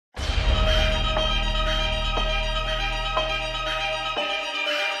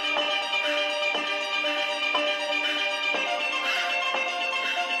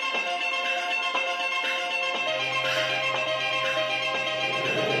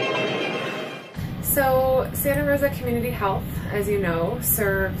So Santa Rosa Community Health, as you know,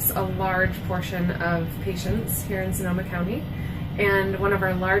 serves a large portion of patients here in Sonoma County, and one of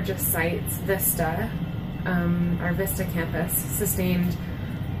our largest sites, Vista, our Vista campus, sustained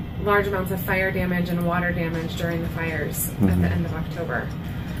large amounts of fire damage and water damage during the fires at the end of October.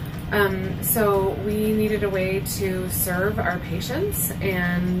 So we needed a way to serve our patients,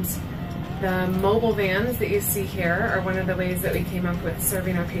 and the mobile vans that you see here are one of the ways that we came up with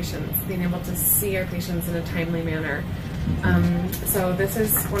serving our patients, being able to see our patients in a timely manner. So this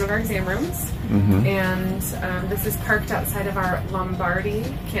is one of our exam rooms, and this is parked outside of our Lombardi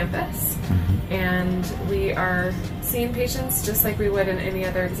campus, and we are seeing patients just like we would in any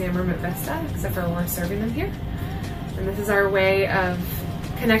other exam room at Vista, except for we're serving them here. And this is our way of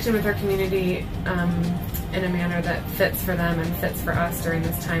connecting with our community in a manner that fits for them and fits for us during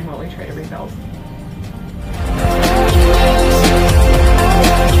this time while we try to rebuild.